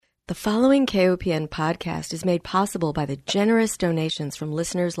The following KOPN podcast is made possible by the generous donations from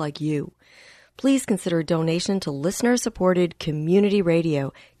listeners like you. Please consider donation to listener-supported community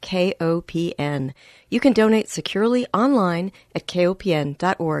radio, KOPN. You can donate securely online at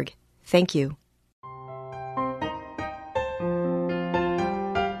kopn.org. Thank you.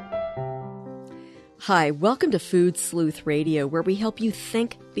 Hi, welcome to Food Sleuth Radio, where we help you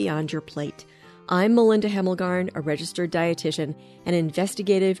think beyond your plate. I'm Melinda Hemmelgarn, a registered dietitian and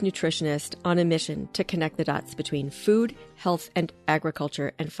investigative nutritionist on a mission to connect the dots between food, health, and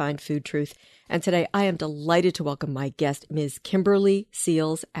agriculture and find food truth. And today I am delighted to welcome my guest, Ms. Kimberly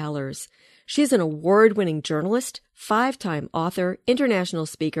Seals-Allers. She is an award-winning journalist, 5-time author, international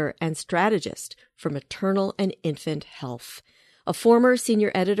speaker, and strategist for maternal and infant health. A former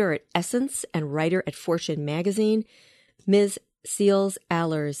senior editor at Essence and writer at Fortune magazine, Ms.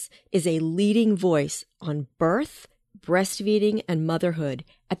 Seals-Allers is a leading voice on birth, breastfeeding, and motherhood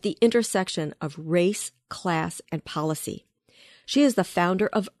at the intersection of race, class, and policy. She is the founder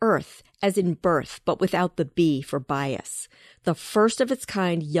of Earth, as in birth, but without the B for bias, the first of its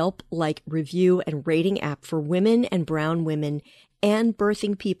kind Yelp-like review and rating app for women and brown women and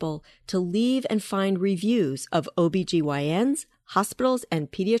birthing people to leave and find reviews of OBGYNs, hospitals,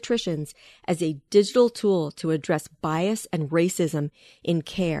 and pediatricians as a digital tool to address bias and racism in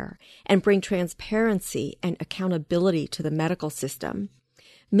care and bring transparency and accountability to the medical system.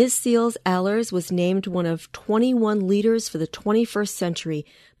 Ms. Seals-Allers was named one of 21 leaders for the 21st century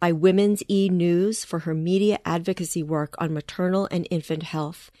by Women's E-News for her media advocacy work on maternal and infant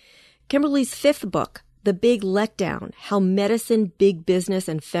health. Kimberly's 5th book, The Big Letdown: How Medicine, Big Business,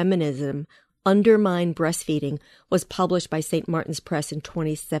 and Feminism Undermine Breastfeeding, was published by St. Martin's Press in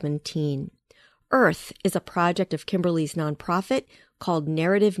 2017. Earth is a project of Kimberly's nonprofit called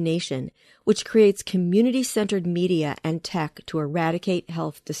Narrative Nation, which creates community-centered media and tech to eradicate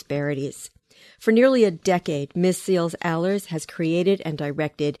health disparities. For nearly a decade, Ms. Seals-Allers has created and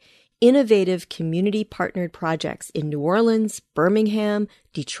directed innovative community-partnered projects in New Orleans, Birmingham,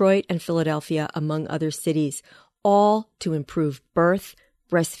 Detroit, and Philadelphia, among other cities, all to improve birth,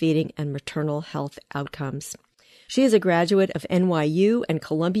 breastfeeding, and maternal health outcomes. She is a graduate of NYU and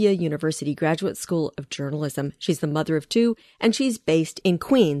Columbia University Graduate School of Journalism. She's the mother of 2, and she's based in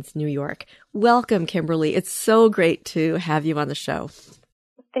Queens, New York. Welcome, Kimberly. It's so great to have you on the show.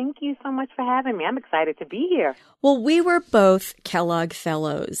 Thank you so much for having me. I'm excited to be here. Well, we were both Kellogg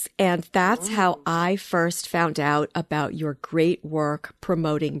Fellows, and that's how I first found out about your great work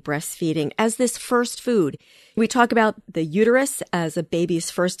promoting breastfeeding as this first food. We talk about the uterus as a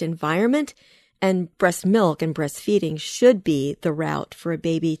baby's first environment, and breast milk and breastfeeding should be the route for a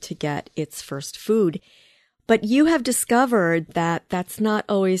baby to get its first food. But you have discovered that that's not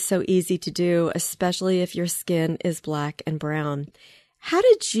always so easy to do, especially if your skin is black and brown. How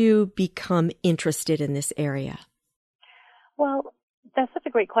did you become interested in this area? Well, that's such a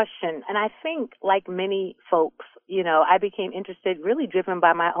great question. And I think, like many folks, I became interested really driven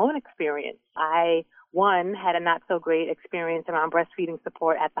by my own experience. I, had a not so great experience around breastfeeding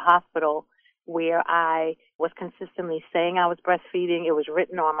support at the hospital, where I was consistently saying I was breastfeeding. It was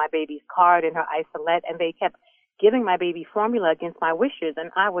written on my baby's card in her isolette, and they kept giving my baby formula against my wishes. And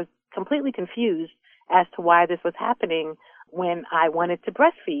I was completely confused as to why this was happening when I wanted to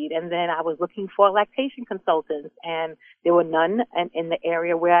breastfeed. And then I was looking for lactation consultants, and there were none in the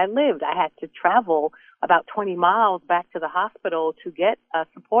area where I lived. I had to travel about 20 miles back to the hospital to get a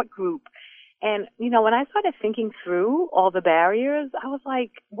support group. And, when I started thinking through all the barriers, I was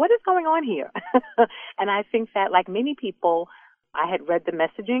like, what is going on here? And I think that, like many people, I had read the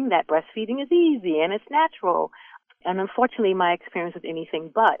messaging that breastfeeding is easy and it's natural. And unfortunately, my experience was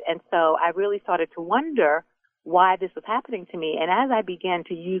anything but. And so I really started to wonder why this was happening to me. And as I began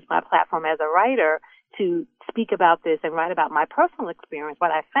to use my platform as a writer to speak about this and write about my personal experience, what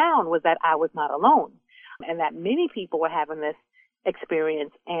I found was that I was not alone and that many people were having this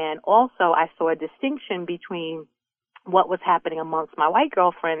experience. And also I saw a distinction between what was happening amongst my white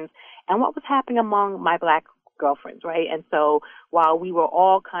girlfriends and what was happening among my black girlfriends, right? And so while we were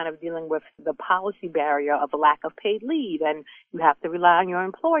all kind of dealing with the policy barrier of a lack of paid leave, and you have to rely on your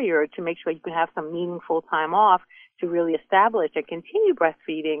employer to make sure you can have some meaningful time off to really establish and continue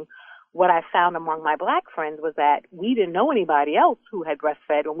breastfeeding, what I found among my black friends was that we didn't know anybody else who had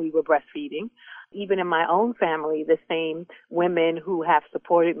breastfed when we were breastfeeding. Even in my own family, the same women who have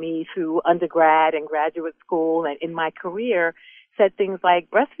supported me through undergrad and graduate school and in my career said things like,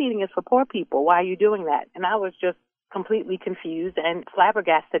 breastfeeding is for poor people. Why are you doing that? And I was just completely confused and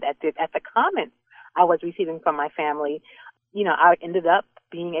flabbergasted at the comments I was receiving from my family. I ended up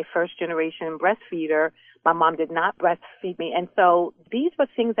being a first-generation breastfeeder, my mom did not breastfeed me. And so these were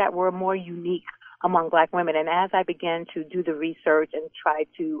things that were more unique among Black women. And as I began to do the research and try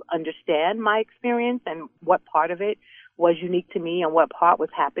to understand my experience and what part of it was unique to me and what part was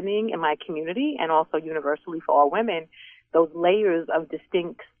happening in my community and also universally for all women, those layers of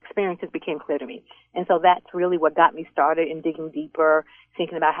distinct experiences became clear to me. And so that's really what got me started in digging deeper,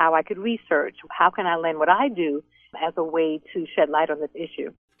 thinking about how I could research, how can I lend what I do as a way to shed light on this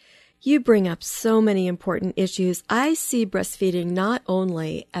issue. You bring up so many important issues. I see breastfeeding not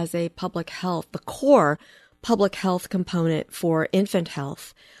only as a public health, the core public health component for infant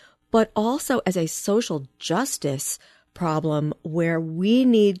health, but also as a social justice problem where we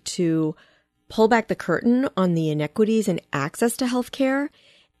need to pull back the curtain on the inequities in access to health care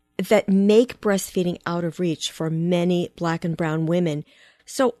that make breastfeeding out of reach for many Black and brown women.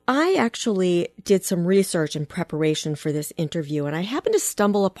 So I actually did some research in preparation for this interview, and I happened to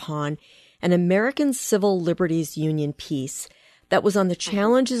stumble upon an American Civil Liberties Union piece that was on the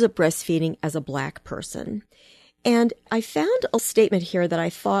challenges of breastfeeding as a Black person. And I found a statement here that I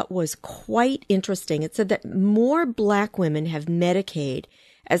thought was quite interesting. It said that more Black women have Medicaid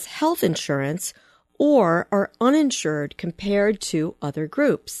as health insurance or are uninsured compared to other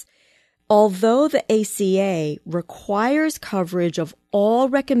groups. Although the ACA requires coverage of all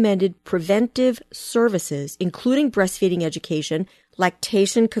recommended preventive services, including breastfeeding education,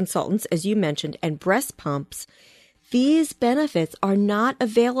 lactation consultants, as you mentioned, and breast pumps, these benefits are not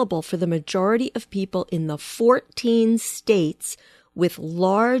available for the majority of people in the 14 states with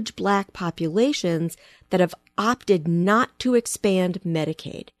large Black populations that have opted not to expand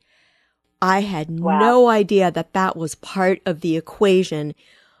Medicaid. I had no idea that that was part of the equation.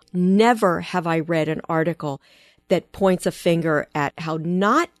 Never have I read an article that points a finger at how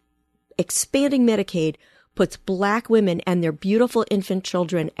not expanding Medicaid puts Black women and their beautiful infant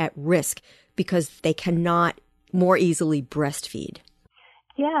children at risk because they cannot more easily breastfeed.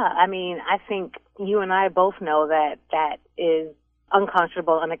 Yeah, I mean, I think you and I both know that that is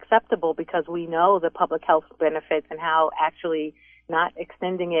unconscionable, unacceptable, because we know the public health benefits and how actually not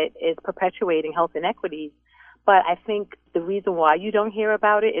extending it is perpetuating health inequities. But I think the reason why you don't hear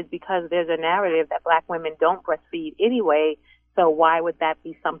about it is because there's a narrative that Black women don't breastfeed anyway, so why would that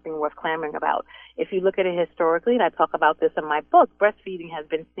be something worth clamoring about? If you look at it historically, and I talk about this in my book, breastfeeding has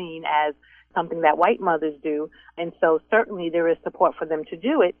been seen as something that white mothers do, and so certainly there is support for them to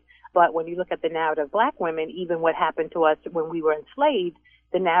do it. But when you look at the narrative of Black women, even what happened to us when we were enslaved,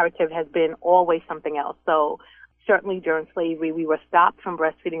 the narrative has been always something else. So certainly during slavery, we were stopped from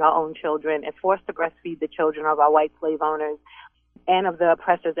breastfeeding our own children and forced to breastfeed the children of our white slave owners and of the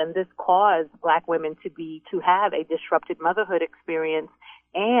oppressors. And this caused Black women to have a disrupted motherhood experience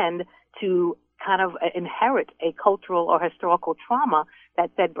and to kind of inherit a cultural or historical trauma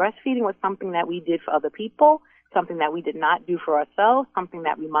that said breastfeeding was something that we did for other people, something that we did not do for ourselves, something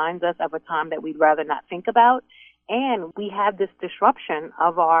that reminds us of a time that we'd rather not think about. And we have this disruption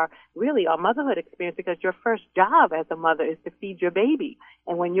of our motherhood experience, because your first job as a mother is to feed your baby.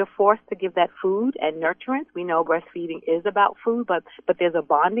 And when you're forced to give that food and nurturance, we know breastfeeding is about food, but there's a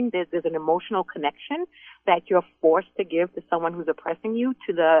bonding, there's an emotional connection that you're forced to give to someone who's oppressing you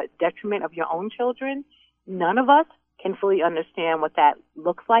to the detriment of your own children. None of us can fully understand what that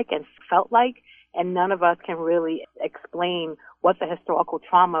looks like and felt like. And none of us can really explain what the historical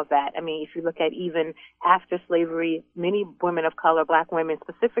trauma of that. I mean, if you look at even after slavery, many women of color, Black women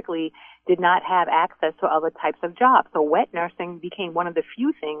specifically, did not have access to other types of jobs. So wet nursing became one of the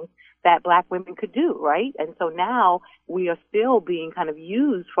few things that Black women could do, right? And so now we are still being kind of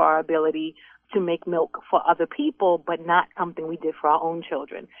used for our ability to make milk for other people, but not something we did for our own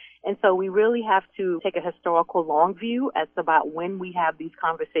children. And so we really have to take a historical long view as about when we have these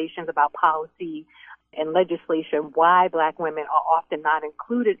conversations about policy and legislation, why Black women are often not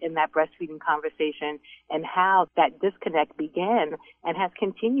included in that breastfeeding conversation and how that disconnect began and has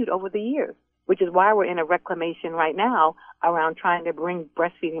continued over the years, which is why we're in a reclamation right now around trying to bring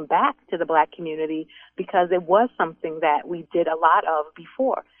breastfeeding back to the Black community, because it was something that we did a lot of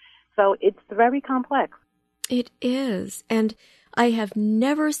before. So it's very complex. It is. And I have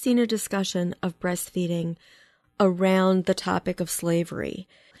never seen a discussion of breastfeeding around the topic of slavery.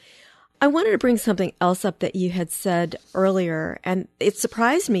 I wanted to bring something else up that you had said earlier, and it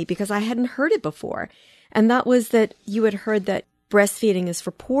surprised me because I hadn't heard it before. And that was that you had heard that breastfeeding is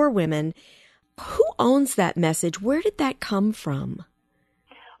for poor women. Who owns that message? Where did that come from?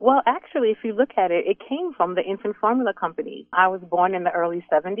 Well, actually, if you look at it, it came from the infant formula companies. I was born in the early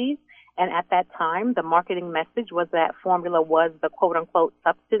 70s, and at that time, the marketing message was that formula was the quote-unquote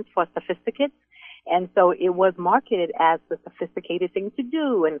substance for sophisticates. And so it was marketed as the sophisticated thing to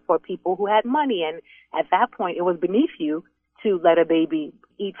do and for people who had money. And at that point, it was beneath you to let a baby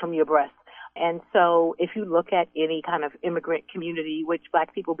eat from your breast. And so if you look at any kind of immigrant community, which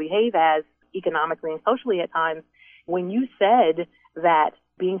Black people behave as economically and socially at times, when you said that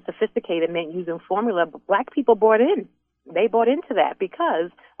being sophisticated meant using formula, Black people bought in. They bought into that because,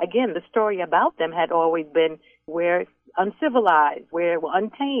 again, the story about them had always been we're uncivilized, we're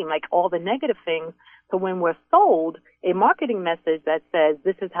untamed, like all the negative things. So when we're sold a marketing message that says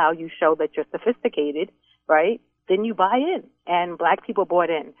this is how you show that you're sophisticated, right, then you buy in. And Black people bought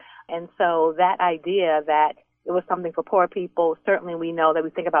in. And so that idea that it was something for poor people, certainly we know that we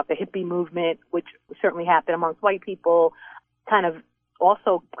think about the hippie movement, which certainly happened amongst white people, kind of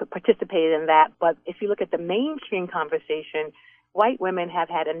also participated in that. But if you look at the mainstream conversation, white women have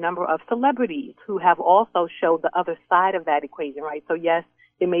had a number of celebrities who have also showed the other side of that equation, right? So yes,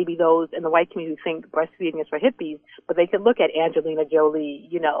 there may be those in the white community who think breastfeeding is for hippies, but they could look at Angelina Jolie,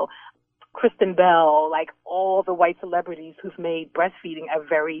 Kristen Bell, like all the white celebrities who've made breastfeeding a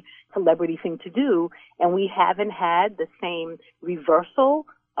very celebrity thing to do. And we haven't had the same reversal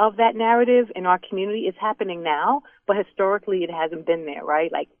of that narrative in our community. It's happening now, but historically it hasn't been there,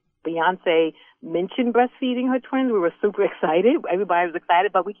 right? Like Beyonce mentioned breastfeeding her twins. We were super excited. Everybody was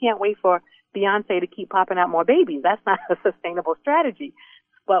excited, but we can't wait for Beyonce to keep popping out more babies. That's not a sustainable strategy.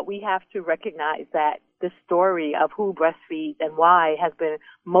 But we have to recognize that the story of who breastfeeds and why has been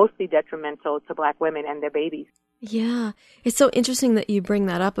mostly detrimental to Black women and their babies. Yeah. It's so interesting that you bring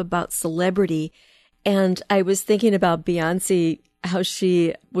that up about celebrity. And I was thinking about Beyonce, how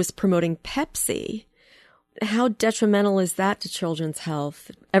she was promoting Pepsi. How detrimental is that to children's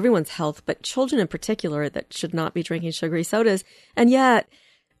health, everyone's health, but children in particular that should not be drinking sugary sodas. And yet,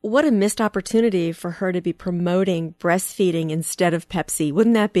 what a missed opportunity for her to be promoting breastfeeding instead of Pepsi.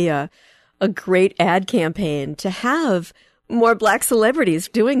 Wouldn't that be a great ad campaign to have more Black celebrities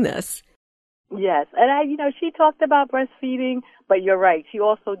doing this? Yes. And she talked about breastfeeding, but you're right. She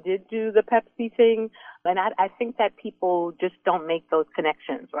also did do the Pepsi thing. And I think that people just don't make those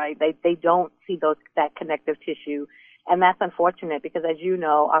connections, right? They don't see that connective tissue. And that's unfortunate because, as you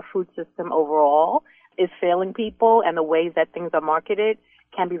know, our food system overall is failing people, and the ways that things are marketed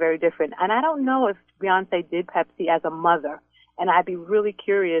can be very different. And I don't know if Beyonce did Pepsi as a mother, and I'd be really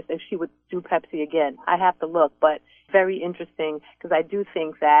curious if she would do Pepsi again. I have to look, but very interesting because I do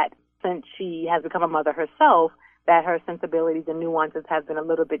think that since she has become a mother herself, that her sensibilities and nuances have been a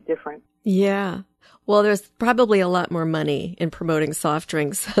little bit different. Yeah. Well, there's probably a lot more money in promoting soft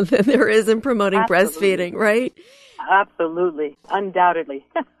drinks than there is in promoting breastfeeding, right? Absolutely. Undoubtedly.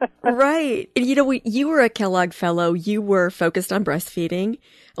 Right. And you were a Kellogg Fellow. You were focused on breastfeeding.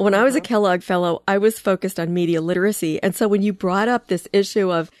 When I was a Kellogg Fellow, I was focused on media literacy. And so when you brought up this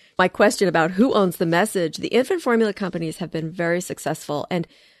issue of my question about who owns the message, the infant formula companies have been very successful. And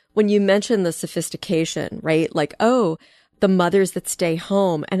when you mentioned the sophistication, right? Like, oh, the mothers that stay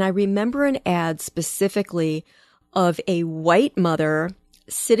home. And I remember an ad specifically of a white mother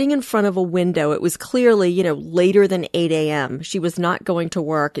sitting in front of a window. It was clearly, later than 8 a.m. She was not going to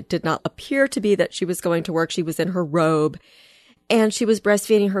work. It did not appear to be that she was going to work. She was in her robe and she was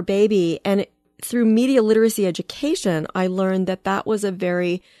breastfeeding her baby. And through media literacy education, I learned that that was a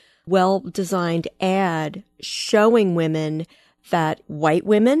very well-designed ad showing women that white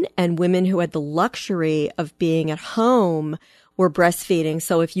women and women who had the luxury of being at home were breastfeeding.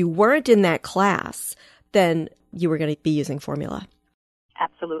 So if you weren't in that class, then you were going to be using formula.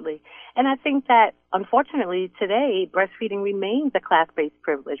 Absolutely. And I think that, unfortunately, today, breastfeeding remains a class-based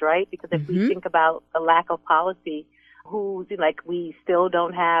privilege, right? Because if we think about the lack of policy, we still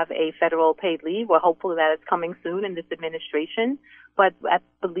don't have a federal paid leave. We're hopeful that it's coming soon in this administration. But I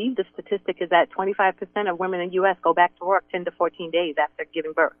believe the statistic is that 25% of women in the U.S. go back to work 10 to 14 days after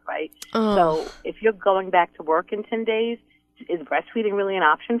giving birth, right? Oh. So if you're going back to work in 10 days, is breastfeeding really an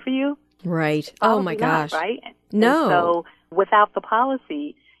option for you? Right. Probably oh, my gosh. Not, right? No. And so without the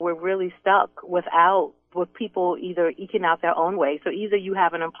policy, we're really stuck with people either eking out their own way. So either you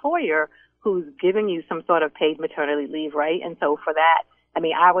have an employer who's giving you some sort of paid maternity leave, right? And so for that,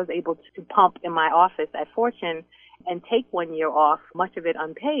 I was able to pump in my office at Fortune and take 1 year off, much of it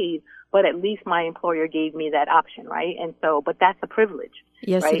unpaid, but at least my employer gave me that option, right? And so, but that's a privilege.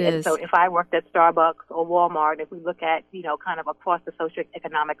 Yes, right? It is. And so if I worked at Starbucks or Walmart, if we look at, kind of across the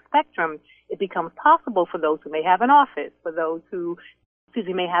socioeconomic spectrum, it becomes possible for those who may have an office, for those who,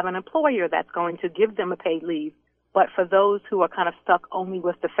 may have an employer that's going to give them a paid leave. But for those who are kind of stuck only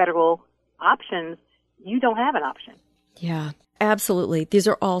with the federal options, you don't have an option. Yeah, absolutely. These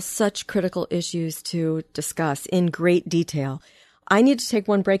are all such critical issues to discuss in great detail. I need to take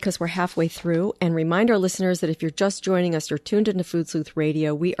one break because we're halfway through, and remind our listeners that if you're just joining us, you're tuned into Food Sleuth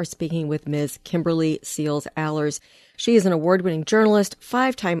Radio. We are speaking with Ms. Kimberly Seals-Allers. She is an award-winning journalist,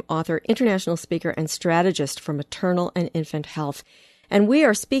 5-time author, international speaker, and strategist for maternal and infant health. And we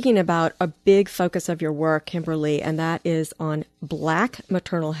are speaking about a big focus of your work, Kimberly, and that is on Black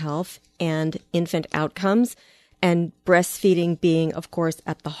maternal health and infant outcomes, and breastfeeding being, of course,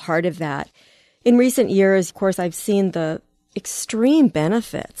 at the heart of that. In recent years, of course, I've seen the extreme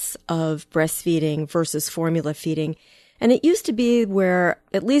benefits of breastfeeding versus formula feeding. And it used to be where,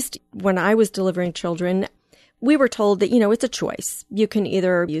 at least when I was delivering children, we were told that, it's a choice. You can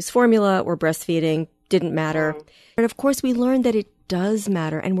either use formula or breastfeeding, didn't matter. But of course, we learned that it does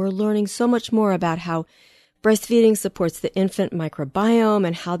matter. And we're learning so much more about how breastfeeding supports the infant microbiome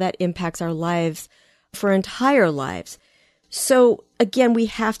and how that impacts our lives for entire lives. So again, we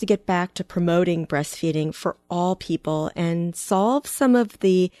have to get back to promoting breastfeeding for all people and solve some of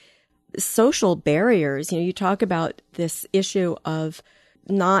the social barriers. You talk about this issue of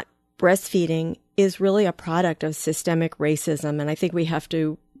not breastfeeding is really a product of systemic racism, and I think we have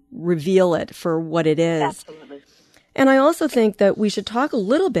to reveal it for what it is. Absolutely. And I also think that we should talk a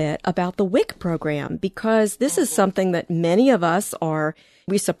little bit about the WIC program, because this is something that many of us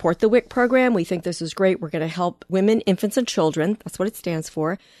we support the WIC program. We think this is great. We're going to help women, infants, and children, that's what it stands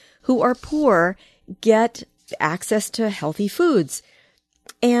for, who are poor get access to healthy foods.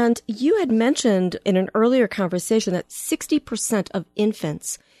 And you had mentioned in an earlier conversation that 60% of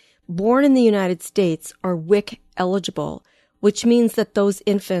infants born in the United States are WIC eligible, which means that those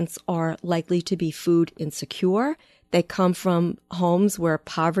infants are likely to be food insecure. They come from homes where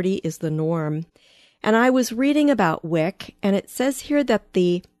poverty is the norm. And I was reading about WIC, and it says here that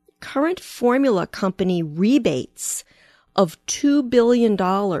the current formula company rebates of $2 billion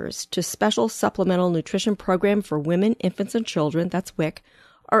to Special Supplemental Nutrition Program for Women, Infants, and Children, that's WIC,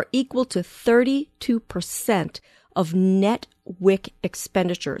 are equal to 32% of net WIC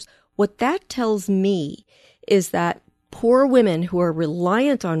expenditures. What that tells me is that poor women who are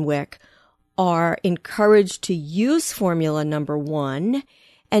reliant on WIC are encouraged to use formula, number one.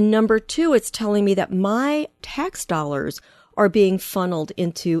 And number two, it's telling me that my tax dollars are being funneled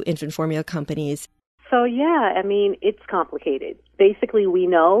into infant formula companies. So, it's complicated. Basically, we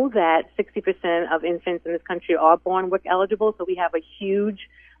know that 60% of infants in this country are born WIC eligible, so we have a huge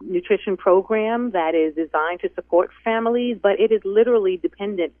nutrition program that is designed to support families, but it is literally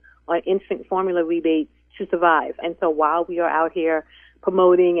dependent on infant formula rebates to survive. And so while we are out here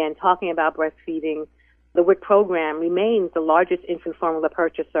promoting and talking about breastfeeding, the WIC program remains the largest infant formula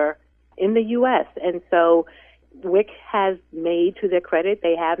purchaser in the U.S. And so WIC has made, to their credit,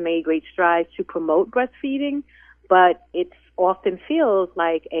 they have made great strides to promote breastfeeding, but it often feels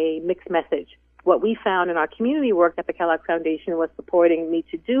like a mixed message. What we found in our community work that the Kellogg Foundation was supporting me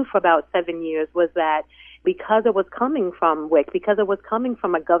to do for about 7 years was that because it was coming from WIC, because it was coming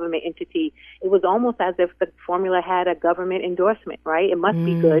from a government entity, it was almost as if the formula had a government endorsement, right? It must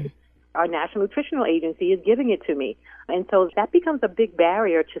be good. Our National Nutritional Agency is giving it to me. And so that becomes a big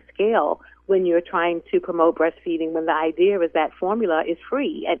barrier to scale when you're trying to promote breastfeeding, when the idea is that formula is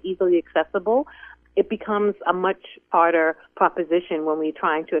free and easily accessible. It becomes a much harder proposition when we're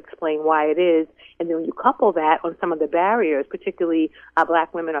trying to explain why it is. And then when you couple that on some of the barriers, particularly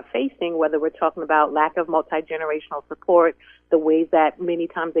Black women are facing, whether we're talking about lack of multi-generational support, the ways that many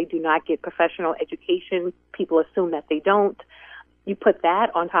times they do not get professional education, people assume that they don't. You put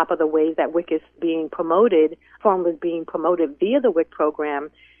that on top of the ways that WIC is being promoted, formula is being promoted via the WIC program,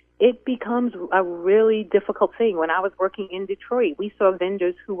 it becomes a really difficult thing. When I was working in Detroit, we saw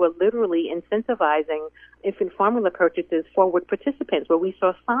vendors who were literally incentivizing infant formula purchases for WIC participants, where we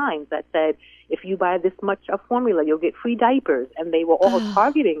saw signs that said, if you buy this much of formula, you'll get free diapers. And they were all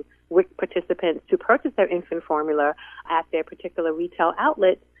targeting WIC participants to purchase their infant formula at their particular retail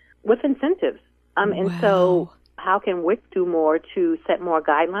outlets with incentives. And so how can WIC do more to set more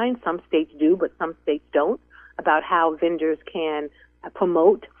guidelines? Some states do, but some states don't, about how vendors can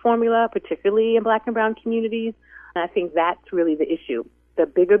promote formula, particularly in Black and brown communities. And I think that's really the issue. The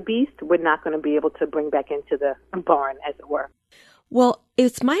bigger beast, we're not going to be able to bring back into the barn, as it were. Well,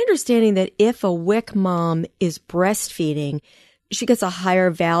 it's my understanding that if a WIC mom is breastfeeding, she gets a higher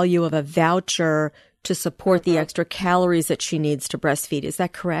value of a voucher to support the extra calories that she needs to breastfeed. Is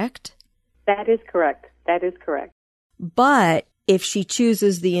that correct? That is correct. That is correct. But if she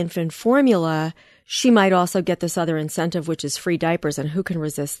chooses the infant formula, she might also get this other incentive, which is free diapers. And who can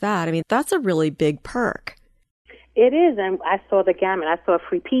resist that? I mean, that's a really big perk. It is, and I saw the gamut. I saw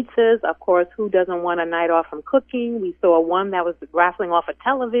free pizzas. Of course, who doesn't want a night off from cooking? We saw one that was raffling off a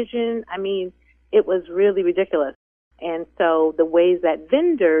television. I mean, it was really ridiculous. And so the ways that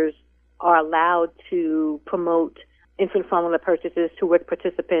vendors are allowed to promote infant formula purchases to WIC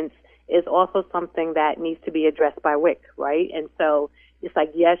participants is also something that needs to be addressed by WIC, right? And so it's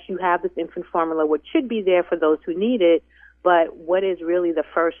like, yes, you have this infant formula, which should be there for those who need it, but what is really the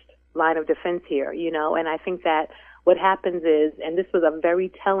first line of defense here, you know? And I think that what happens is, and this was a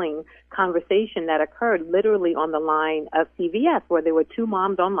very telling conversation that occurred literally on the line of CVS, where there were two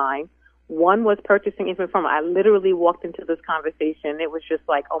moms online. One was purchasing infant formula. I literally walked into this conversation. It was just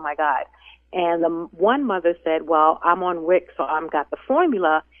like, oh my God. And the one mother said, well, I'm on WIC, so I've got the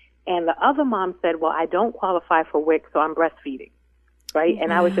formula. And the other mom said, well, I don't qualify for WIC, so I'm breastfeeding, right?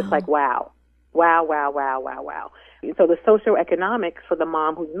 And I was just like, wow. So the socioeconomics for the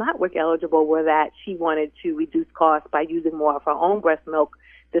mom who's not WIC eligible were that she wanted to reduce costs by using more of her own breast milk.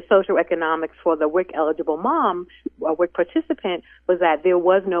 The socioeconomics for the WIC eligible mom, a WIC participant, was that there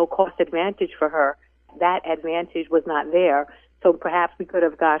was no cost advantage for her. That advantage was not there. So perhaps we could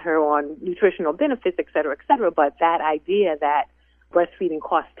have got her on nutritional benefits, et cetera, but that idea that breastfeeding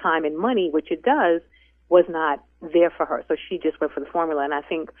costs time and money, which it does, was not there for her. So she just went for the formula. And I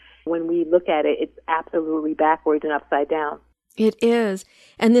think when we look at it, it's absolutely backwards and upside down. It is.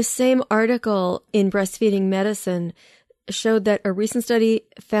 And this same article in Breastfeeding Medicine showed that a recent study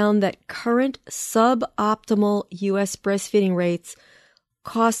found that current suboptimal U.S. breastfeeding rates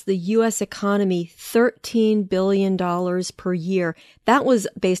cost the U.S. economy $13 billion per year. That was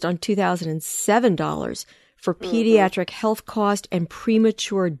based on 2007 dollars for pediatric health cost and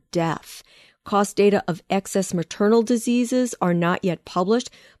premature death. Cost data of excess maternal diseases are not yet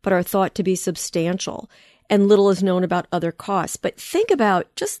published, but are thought to be substantial. And little is known about other costs. But think about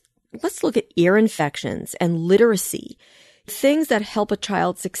let's look at ear infections and literacy, things that help a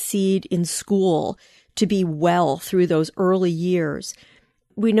child succeed in school to be well through those early years.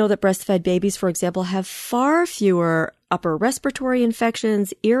 We know that breastfed babies, for example, have far fewer upper respiratory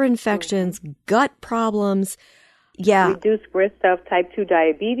infections, ear infections, gut problems. Yeah. Reduced risk of type 2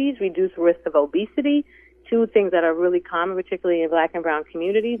 diabetes, reduced risk of obesity, two things that are really common, particularly in Black and brown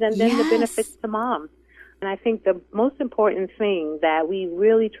communities, and then the benefits to moms. And I think the most important thing that we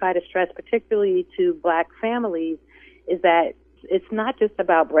really try to stress, particularly to Black families, is that it's not just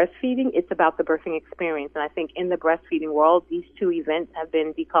about breastfeeding, it's about the birthing experience. And I think in the breastfeeding world, these two events have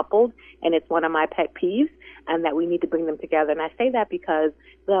been decoupled, and it's one of my pet peeves, and that we need to bring them together. And I say that because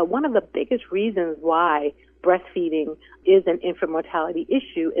one of the biggest reasons why breastfeeding is an infant mortality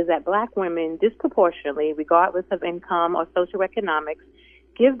issue is that Black women disproportionately, regardless of income or socioeconomics,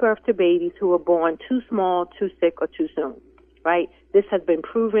 give birth to babies who are born too small, too sick, or too soon, right? This has been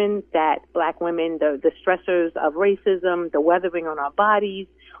proven that Black women, the stressors of racism, the weathering on our bodies,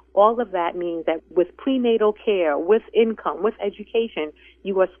 all of that means that with prenatal care, with income, with education,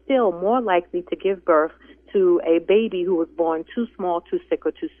 you are still more likely to give birth to a baby who was born too small, too sick,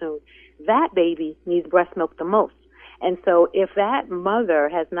 or too soon. That baby needs breast milk the most. And so if that mother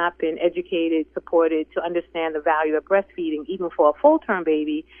has not been educated, supported to understand the value of breastfeeding, even for a full-term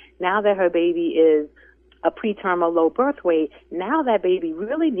baby, now that her baby is a preterm or low birth weight, now that baby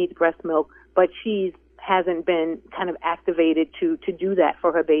really needs breast milk, but she hasn't been kind of activated to do that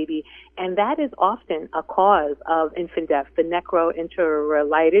for her baby. And that is often a cause of infant death, the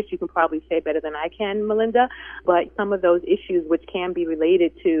necroenterolitis. You can probably say better than I can, Melinda, but some of those issues which can be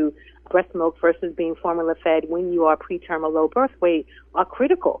related to breast milk versus being formula fed when you are preterm or low birth weight are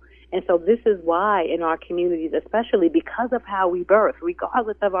critical. And so this is why in our communities, especially because of how we birth,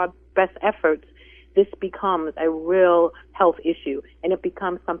 regardless of our best efforts, this becomes a real health issue, and it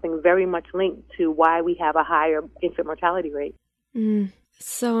becomes something very much linked to why we have a higher infant mortality rate.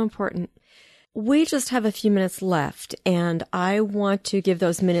 So important. We just have a few minutes left, and I want to give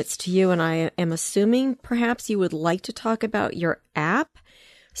those minutes to you, and I am assuming perhaps you would like to talk about your app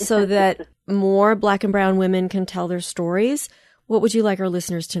so that more Black and brown women can tell their stories. What would you like our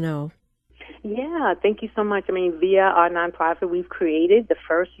listeners to know? Yeah, thank you so much. I mean, via our nonprofit, we've created the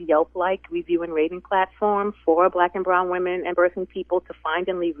first Yelp-like review and rating platform for Black and brown women and birthing people to find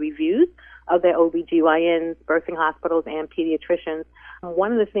and leave reviews of their OBGYNs, birthing hospitals, and pediatricians.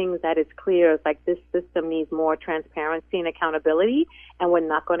 One of the things that is clear is like this system needs more transparency and accountability, and we're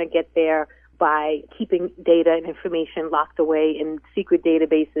not going to get there by keeping data and information locked away in secret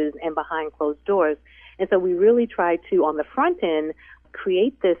databases and behind closed doors. And so we really try to, on the front end,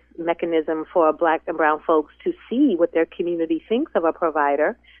 create this mechanism for Black and brown folks to see what their community thinks of a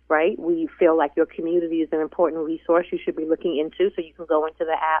provider, right? We feel like your community is an important resource you should be looking into, so you can go into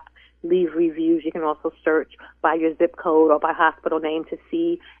the app, leave reviews. You can also search by your zip code or by hospital name to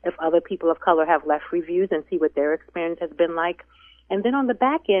see if other people of color have left reviews and see what their experience has been like. And then on the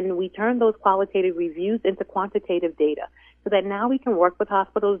back end, we turn those qualitative reviews into quantitative data so that now we can work with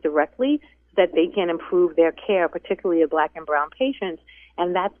hospitals directly so that they can improve their care, particularly of Black and brown patients.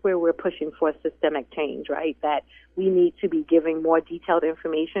 And that's where we're pushing for systemic change, right? That we need to be giving more detailed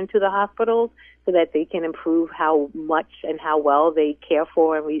information to the hospitals so that they can improve how much and how well they care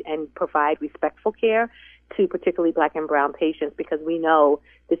for and provide respectful care to particularly Black and brown patients, because we know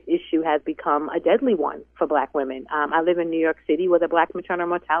this issue has become a deadly one for Black women. I live in New York City, where the Black maternal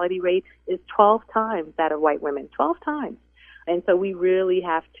mortality rate is 12 times that of white women, 12 times. And so we really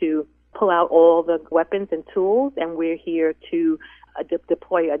have to pull out all the weapons and tools, and we're here to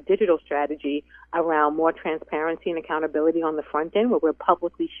deploy a digital strategy around more transparency and accountability on the front end, where we're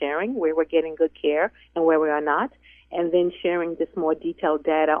publicly sharing where we're getting good care and where we are not, and then sharing this more detailed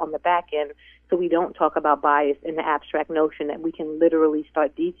data on the back end so we don't talk about bias in the abstract notion, that we can literally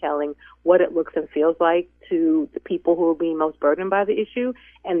start detailing what it looks and feels like to the people who are being most burdened by the issue,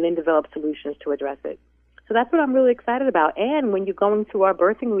 and then develop solutions to address it. So that's what I'm really excited about. And when you're going through our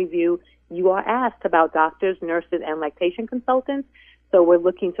birthing review, you are asked about doctors, nurses, and lactation consultants. So we're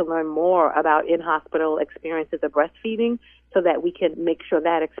looking to learn more about in-hospital experiences of breastfeeding so that we can make sure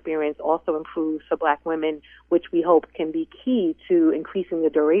that experience also improves for Black women, which we hope can be key to increasing the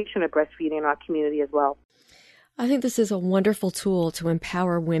duration of breastfeeding in our community as well. I think this is a wonderful tool to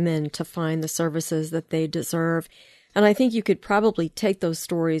empower women to find the services that they deserve. And I think you could probably take those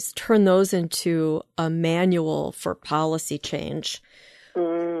stories, turn those into a manual for policy change.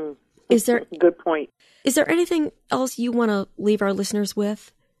 Is there good point? Is there anything else you want to leave our listeners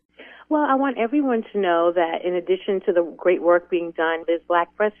with? Well, I want everyone to know that in addition to the great work being done, there's Black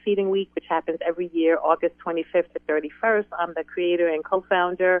Breastfeeding Week, which happens every year, August 25th to 31st. I'm the creator and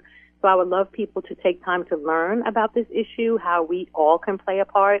co-founder. So I would love people to take time to learn about this issue, how we all can play a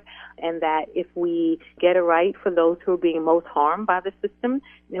part, and that if we get it right for those who are being most harmed by the system,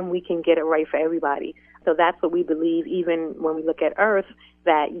 then we can get it right for everybody. So that's what we believe, even when we look at Earth,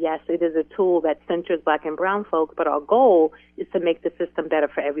 that yes, it is a tool that centers Black and brown folks, but our goal is to make the system better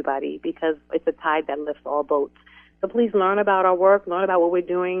for everybody, because it's a tide that lifts all boats. So please learn about our work, learn about what we're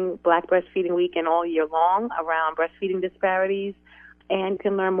doing Black Breastfeeding Week and all year long around breastfeeding disparities, and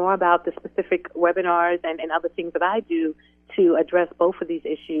can learn more about the specific webinars and other things that I do to address both of these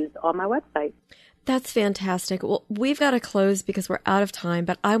issues on my website. That's fantastic. Well, we've got to close because we're out of time,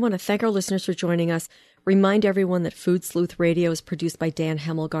 but I want to thank our listeners for joining us. Remind everyone that Food Sleuth Radio is produced by Dan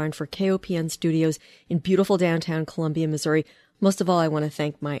Hemmelgarn for KOPN Studios in beautiful downtown Columbia, Missouri. Most of all, I want to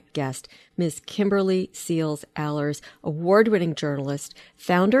thank my guest, Ms. Kimberly Seals Allers, award-winning journalist,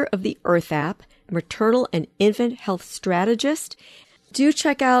 founder of the Earth App, maternal and infant health strategist. Do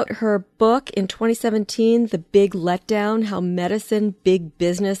check out her book in 2017, The Big Letdown, How Medicine, Big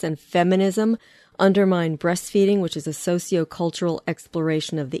Business, and Feminism Undermine Breastfeeding, which is a sociocultural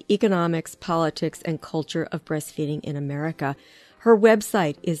exploration of the economics, politics, and culture of breastfeeding in America. Her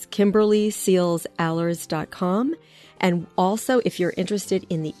website is KimberlySealsAllers.com. And also, if you're interested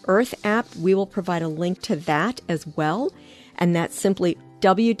in the Earth app, we will provide a link to that as well. And that's simply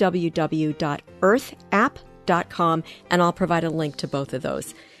www.earthapp.com, and I'll provide a link to both of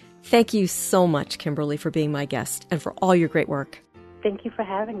those. Thank you so much, Kimberly, for being my guest and for all your great work. Thank you for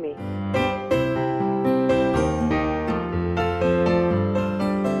having me.